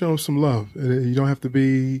 So come show them some love. You don't have to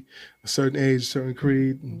be a certain age, certain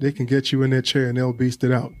creed. They can get you in their chair and they'll beast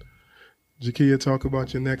it out. Jakia, talk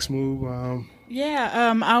about your next move. I'll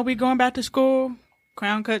be going back to school,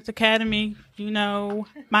 Crown Cuts Academy. You know,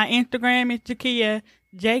 my Instagram is Jakia,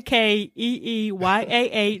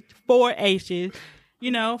 JKEEYAH, 4 H's. You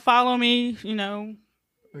know, follow me, you know.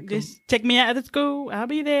 Just check me out at the school. I'll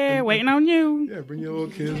be there waiting on you. Yeah, bring your little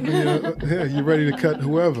kids. You ready to cut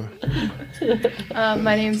whoever.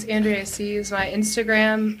 My name's Andrea Sees. My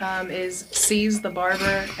Instagram is Sees the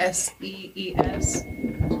Barber, SEES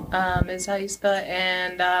is how you spell it.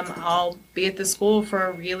 And I'll be at the school for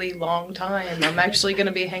a really long time. I'm actually going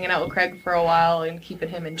to be hanging out with Craig for a while and keeping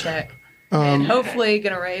him in check. And hopefully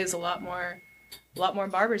going to raise a lot more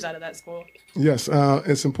barbers out of that school. Yes,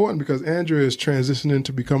 it's important because Andrea is transitioning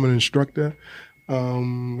to become an instructor,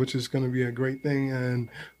 which is going to be a great thing. And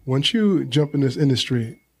once you jump in this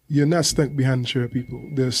industry, you're not stuck behind the chair of people.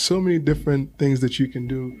 There's so many different things that you can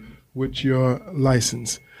do with your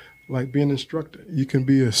license, like being an instructor. You can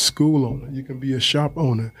be a school owner. You can be a shop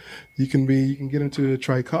owner. You can get into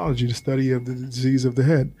trichology, the study of the disease of the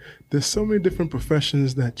head. There's so many different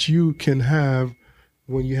professions that you can have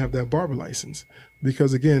when you have that barber license.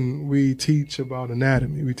 Because again, we teach about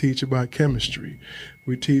anatomy, we teach about chemistry,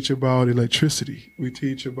 we teach about electricity, we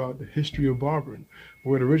teach about the history of barbering,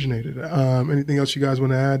 where it originated. Anything else you guys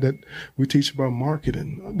want to add? That we teach about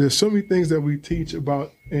marketing. There's so many things that we teach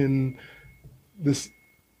about in the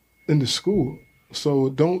school. So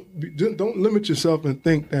don't limit yourself and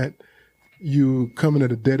think that you coming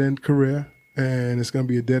at a dead end career and it's going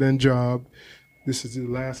to be a dead end job. This is the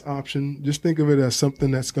last option. Just think of it as something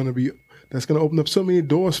that's going to open up so many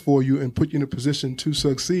doors for you and put you in a position to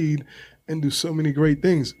succeed and do so many great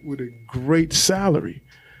things with a great salary.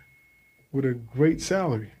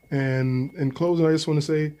 And in closing, I just want to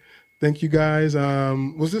say thank you guys.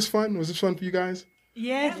 Was this fun? Was this fun for you guys?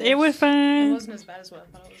 Yes, it was fun. It wasn't as bad as what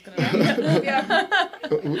I thought it was going to be. Yeah.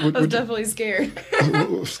 I was definitely scared.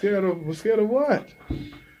 Scared of what?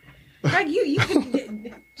 Craig, you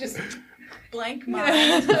can just blank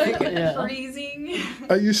mind, freezing.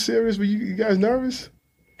 Are you serious? Were you guys nervous?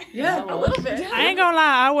 Yeah, a little bit. I ain't gonna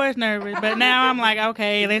lie, I was nervous, but now I'm like,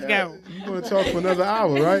 okay, let's go. You're gonna talk for another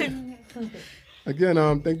hour, right?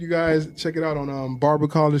 Again, thank you guys. Check it out on Barber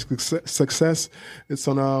College Success. It's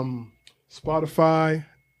on Spotify,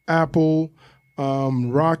 Apple,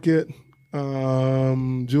 Rocket,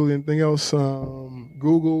 Julie, anything else?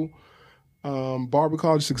 Google. Barber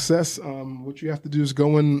College Success. What you have to do is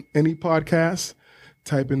go in any podcast,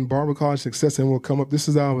 type in Barber College Success, and we'll come up. This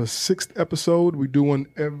is our 6th episode. We do one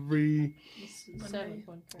every.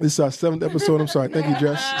 This is our 7th episode. I'm sorry. Thank you,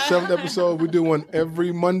 Jess. 7th episode. We do one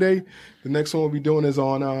every Monday. The next one we'll be doing is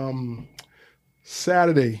on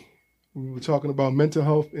Saturday. We were talking about mental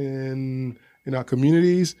health in our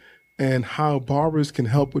communities and how barbers can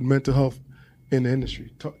help with mental health in the industry,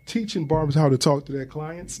 teaching barbers how to talk to their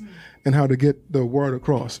clients and how to get the word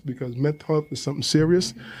across, because mental health is something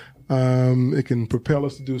serious. It can propel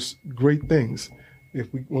us to do great things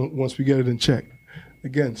once we get it in check.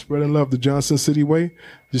 Again, spreading love the Johnson City way.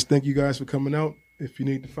 Just thank you guys for coming out. If you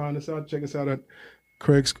need to find us out, check us out at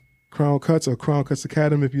Craig's Crown Cuts or Crown Cuts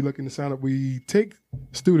Academy. If you're looking to sign up, we take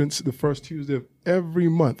students the first Tuesday of every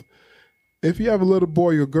month. If you have a little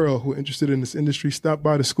boy or girl who are interested in this industry, stop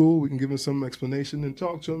by the school. We can give them some explanation and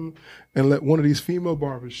talk to them and let one of these female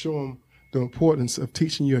barbers show them the importance of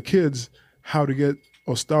teaching your kids how to get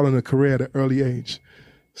or start on a career at an early age.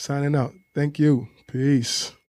 Signing out. Thank you. Peace.